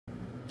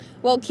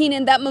Well,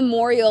 Keenan, that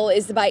memorial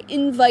is by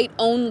invite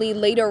only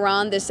later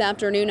on this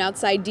afternoon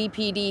outside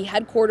DPD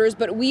headquarters,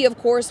 but we, of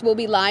course, will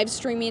be live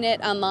streaming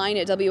it online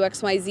at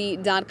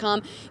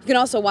WXYZ.com. You can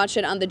also watch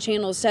it on the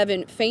Channel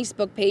 7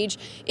 Facebook page.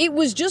 It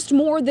was just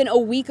more than a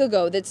week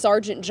ago that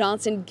Sergeant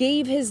Johnson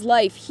gave his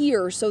life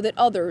here so that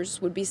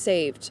others would be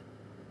saved.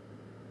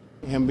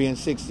 Him being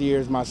 6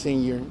 years my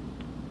senior,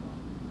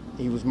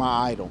 he was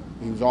my idol.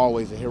 He was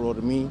always a hero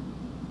to me.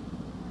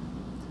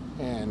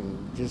 And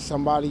just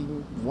somebody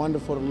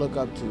wonderful to look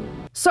up to.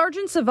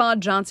 Sergeant Sivad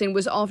Johnson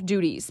was off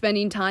duty,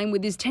 spending time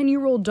with his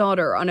 10-year-old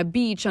daughter on a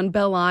beach on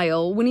Belle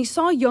Isle when he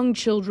saw young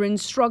children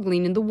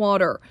struggling in the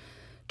water.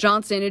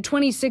 Johnson, a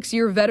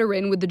 26-year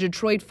veteran with the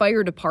Detroit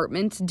Fire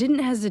Department, didn't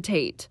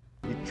hesitate.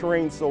 He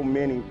trained so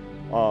many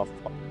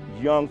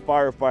young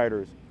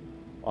firefighters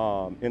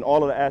in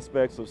all of the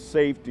aspects of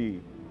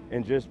safety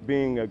and just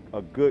being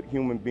a good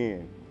human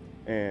being.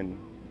 And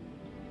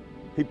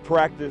he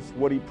practiced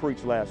what he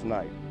preached last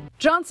night.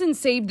 Johnson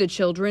saved the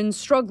children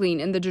struggling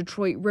in the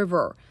Detroit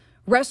River.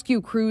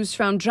 Rescue crews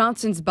found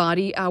Johnson's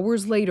body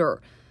hours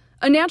later.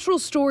 A natural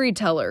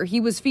storyteller, he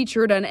was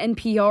featured on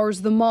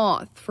NPR's The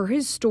Moth for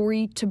his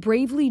story To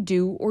Bravely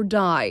Do or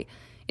Die.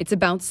 It's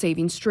about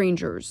saving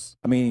strangers.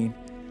 I mean,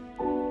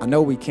 I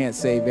know we can't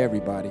save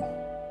everybody,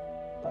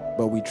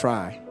 but we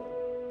try.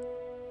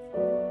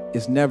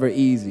 It's never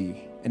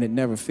easy, and it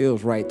never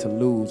feels right to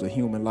lose a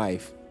human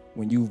life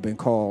when you've been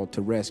called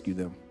to rescue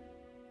them.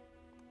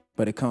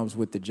 But it comes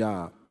with the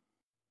job.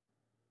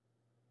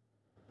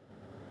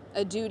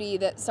 A duty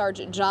that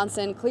Sergeant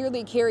Johnson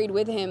clearly carried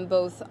with him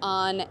both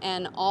on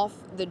and off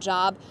the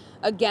job.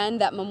 Again,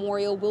 that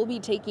memorial will be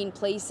taking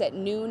place at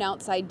noon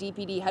outside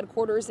DPD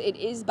headquarters. It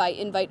is by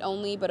invite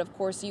only, but of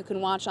course you can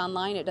watch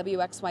online at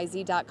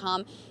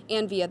WXYZ.com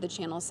and via the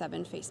Channel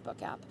 7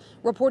 Facebook app.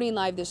 Reporting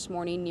live this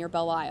morning near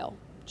Belle Isle,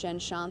 Jen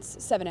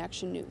Shantz, 7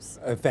 Action News.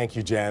 Thank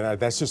you, Jen.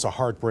 That's just a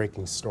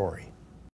heartbreaking story.